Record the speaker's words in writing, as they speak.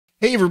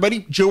Hey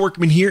everybody, Joe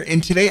Workman here,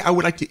 and today I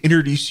would like to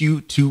introduce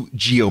you to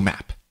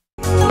GeoMap.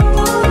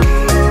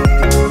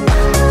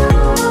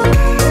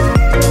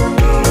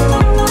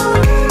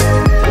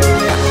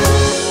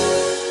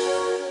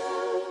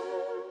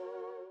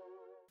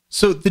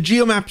 So the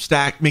GeoMap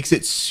stack makes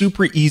it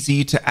super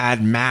easy to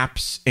add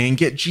maps and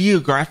get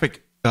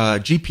geographic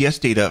GPS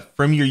data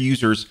from your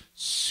users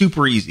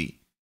super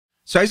easy.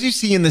 So as you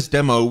see in this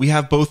demo, we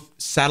have both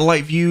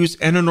satellite views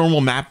and a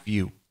normal map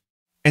view.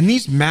 And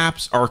these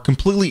maps are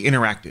completely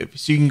interactive.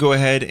 So you can go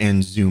ahead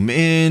and zoom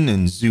in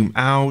and zoom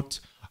out,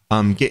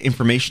 get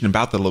information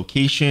about the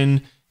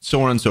location,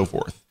 so on and so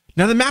forth.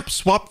 Now the map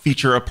swap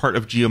feature, a part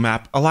of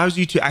GeoMap, allows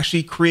you to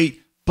actually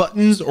create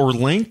buttons or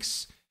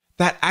links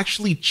that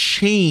actually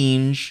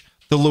change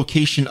the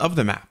location of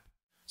the map.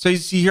 So you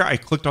see here, I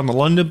clicked on the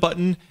London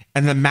button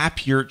and the map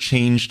here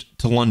changed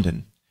to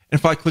London. And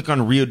if I click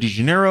on Rio de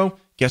Janeiro,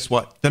 guess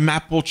what? The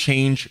map will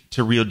change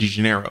to Rio de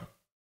Janeiro.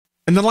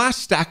 And the last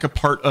stack, a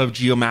part of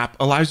GeoMap,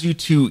 allows you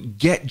to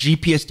get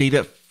GPS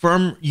data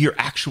from your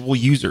actual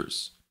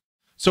users.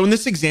 So in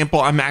this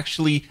example, I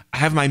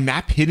have my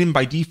map hidden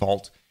by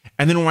default.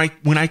 And then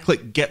when I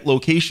click Get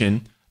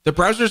Location, the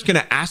browser is going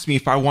to ask me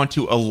if I want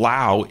to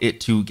allow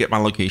it to get my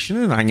location.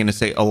 And I'm going to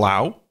say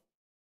Allow.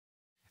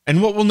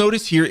 And what we'll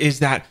notice here is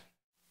that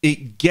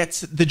it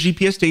gets the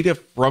GPS data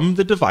from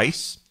the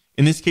device.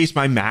 In this case,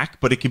 my Mac,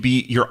 but it could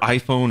be your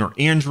iPhone or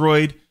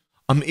Android.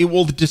 It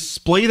will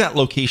display that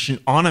location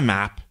on a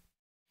map.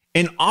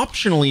 And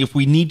optionally, if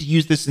we need to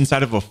use this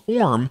inside of a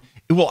form,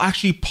 it will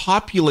actually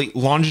populate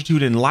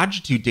longitude and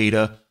latitude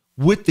data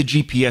with the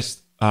GPS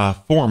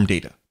form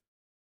data.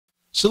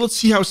 So let's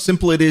see how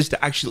simple it is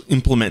to actually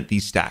implement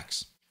these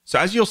stacks. So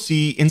as you'll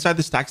see inside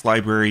the stacks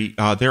library,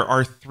 there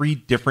are 3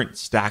 different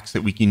stacks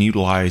that we can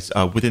utilize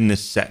within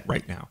this set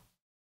right now.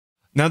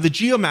 Now the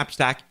GeoMap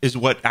stack is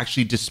what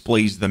actually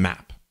displays the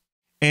map.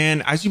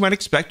 And as you might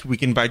expect, we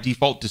can by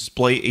default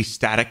display a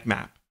static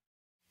map.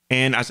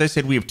 And as I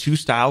said, we have 2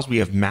 styles. We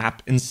have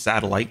map and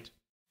satellite.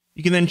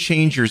 You can then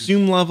change your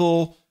zoom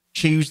level,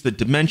 choose the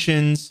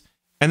dimensions,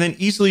 and then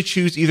easily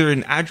choose either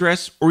an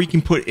address or you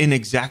can put in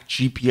exact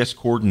GPS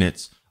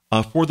coordinates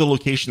for the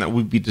location that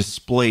would be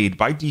displayed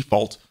by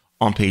default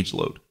on page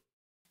load.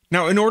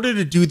 Now, in order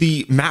to do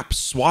the map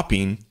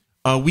swapping,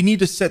 we need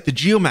to set the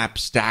GeoMap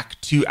stack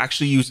to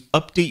actually use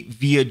update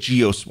via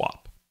GeoSwap.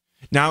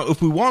 Now,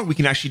 if we want, we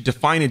can actually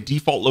define a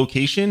default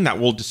location that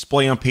will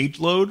display on page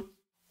load,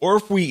 or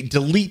if we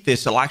delete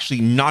this, it'll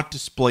actually not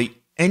display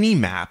any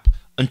map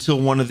until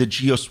one of the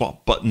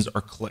GeoSwap buttons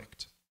are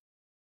clicked.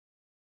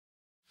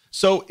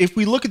 So if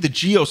we look at the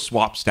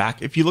GeoSwap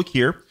stack, if you look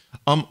here,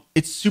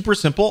 it's super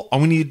simple.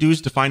 All we need to do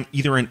is define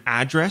either an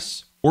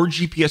address or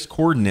GPS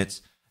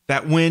coordinates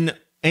that when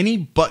any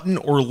button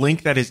or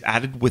link that is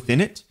added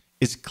within it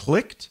is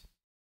clicked,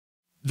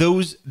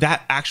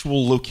 that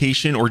actual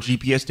location or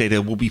GPS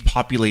data will be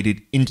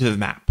populated into the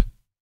map.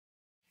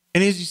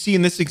 And as you see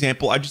in this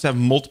example, I just have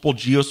multiple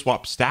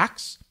GeoSwap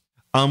stacks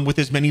with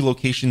as many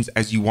locations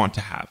as you want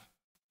to have.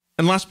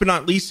 And last but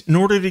not least, in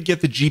order to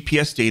get the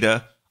GPS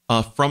data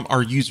from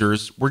our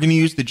users, we're going to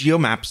use the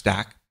GeoMap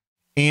stack.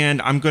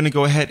 And I'm going to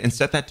go ahead and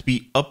set that to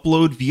be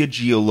upload via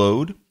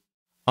GeoLoad.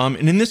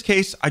 And in this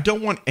case, I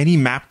don't want any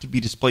map to be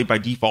displayed by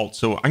default.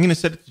 So I'm going to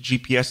set it to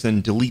GPS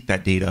and delete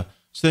that data.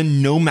 So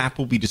then no map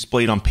will be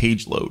displayed on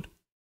page load.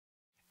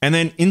 And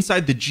then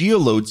inside the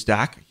GeoLoad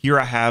stack, here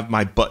I have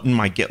my button,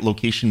 my Get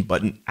Location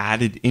button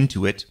added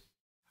into it.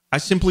 I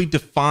simply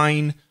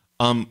define,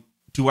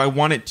 do I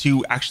want it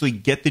to actually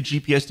get the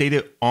GPS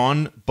data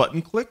on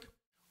button click?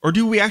 Or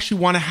do we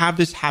actually want to have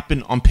this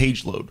happen on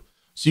page load?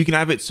 So you can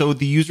have it so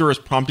the user is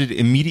prompted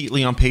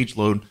immediately on page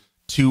load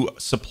to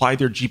supply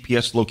their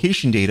GPS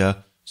location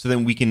data so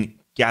then we can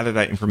gather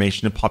that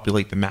information and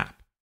populate the map.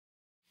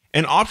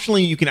 And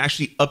optionally, you can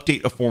actually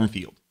update a form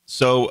field.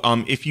 So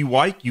if you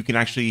like, you can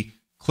actually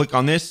click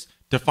on this,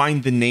 define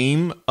the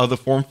name of the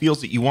form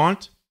fields that you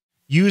want,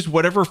 use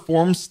whatever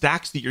form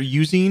stacks that you're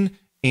using,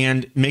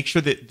 and make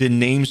sure that the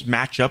names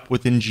match up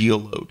within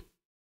GeoLoad.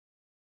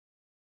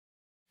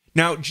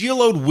 Now,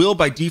 GeoLoad will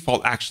by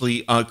default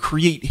actually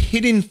create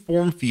hidden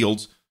form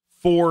fields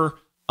for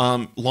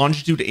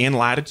longitude and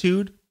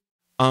latitude.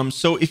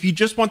 So if you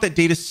just want that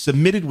data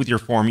submitted with your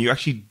form, you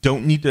actually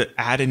don't need to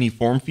add any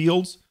form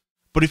fields.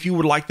 But if you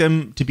would like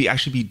them to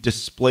actually be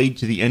displayed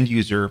to the end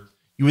user,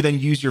 you would then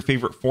use your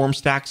favorite form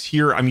stacks.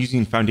 Here, I'm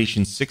using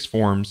Foundation 6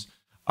 forms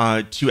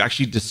to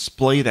actually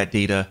display that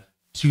data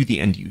to the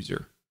end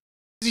user.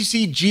 As you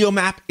see,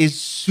 GeoMap is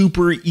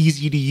super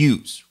easy to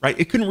use, right?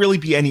 It couldn't really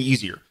be any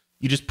easier.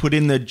 You just put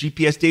in the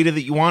GPS data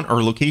that you want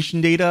or location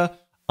data.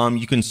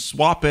 You can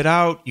swap it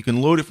out. You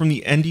can load it from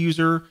the end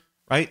user,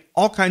 right?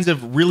 All kinds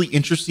of really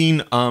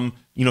interesting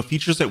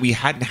features that we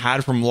hadn't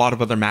had from a lot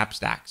of other map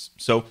stacks.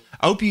 So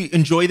I hope you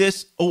enjoy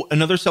this. Oh,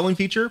 another selling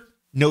feature,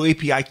 no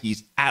API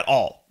keys at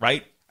all,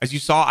 right? As you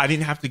saw, I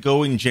didn't have to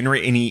go and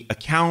generate any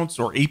accounts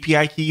or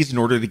API keys in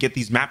order to get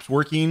these maps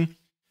working.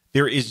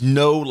 There is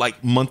no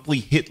monthly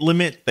hit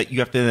limit that you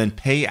have to then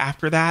pay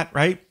after that,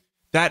 right?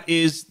 that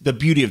is the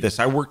beauty of this.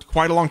 I worked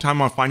quite a long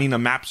time on finding a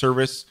map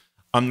service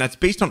that's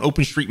based on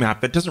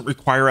OpenStreetMap that doesn't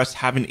require us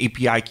having an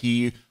API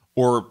key,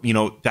 or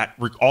that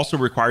also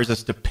requires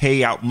us to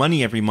pay out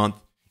money every month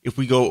if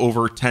we go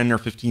over 10 or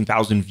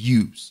 15,000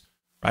 views,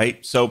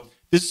 right? So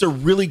this is a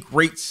really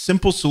great,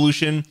 simple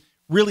solution,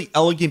 really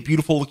elegant,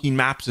 beautiful looking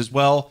maps as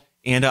well.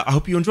 And I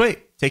hope you enjoy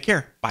it. Take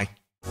care. Bye.